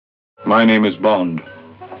My name is Bond.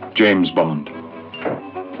 James Bond.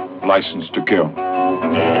 License to kill.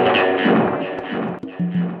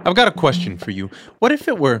 I've got a question for you. What if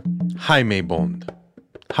it were Jaime Bond?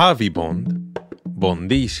 Javi Bond?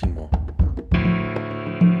 Bondissimo.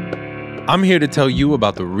 I'm here to tell you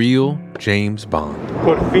about the real James Bond.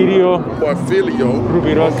 Porfirio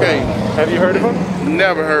Rubirosa. Okay. Have you heard of him?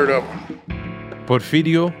 Never heard of him.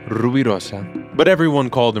 Porfirio Rubirosa, but everyone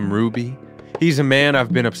called him Ruby. He's a man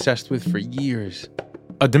I've been obsessed with for years.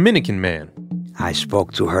 A Dominican man. I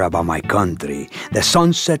spoke to her about my country, the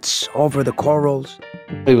sunsets over the corals.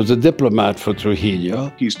 He was a diplomat for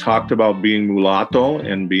Trujillo. He's talked about being mulatto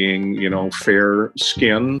and being, fair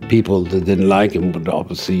skin. People that didn't like him would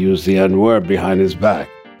obviously use the N-word behind his back.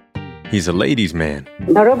 He's a ladies' man.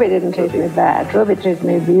 No, Ruby didn't treat me bad. Ruby treated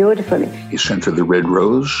me beautifully. He sent her the red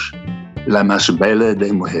rose, la más bella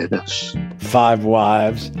de mujeres. 5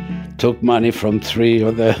 wives, took money from 3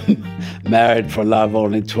 of them, married for love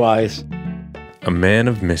only twice. A man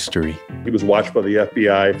of mystery. He was watched by the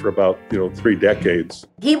FBI for about, 3 decades.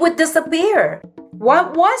 He would disappear.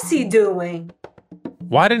 What was he doing?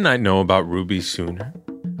 Why didn't I know about Ruby sooner?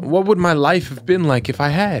 What would my life have been like if I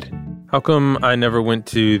had? How come I never went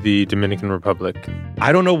to the Dominican Republic?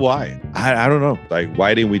 I don't know why. I don't know.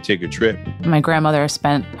 Why didn't we take a trip? My grandmother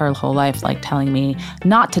spent her whole life telling me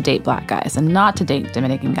not to date black guys and not to date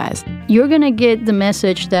Dominican guys. You're going to get the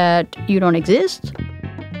message that you don't exist.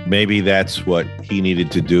 Maybe that's what he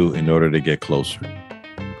needed to do in order to get closer.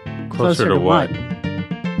 Closer to what?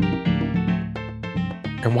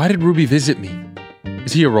 And why did Ruby visit me?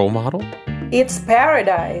 Is he a role model? It's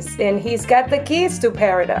paradise, and he's got the keys to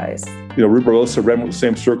paradise. Rubirosa ran with the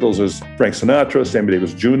same circles as Frank Sinatra, Sammy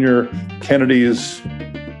Davis Jr., Kennedy's.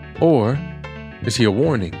 Or is he a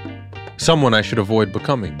warning? Someone I should avoid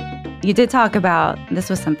becoming? You did talk about this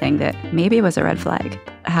was something that maybe was a red flag,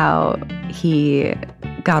 how he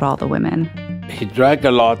got all the women. He drank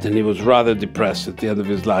a lot and he was rather depressed at the end of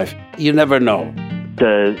his life. You never know.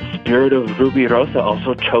 The spirit of Rubirosa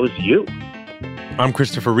also chose you. I'm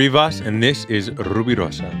Christopher Rivas, and this is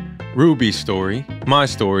Rubirosa. Ruby's story, my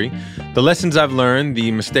story, the lessons I've learned,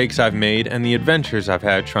 the mistakes I've made, and the adventures I've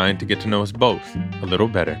had trying to get to know us both a little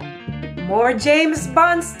better. More James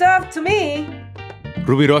Bond stuff to me.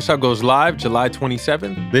 Rubirosa goes live July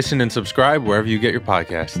 27th. Listen and subscribe wherever you get your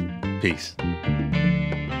podcast. Peace.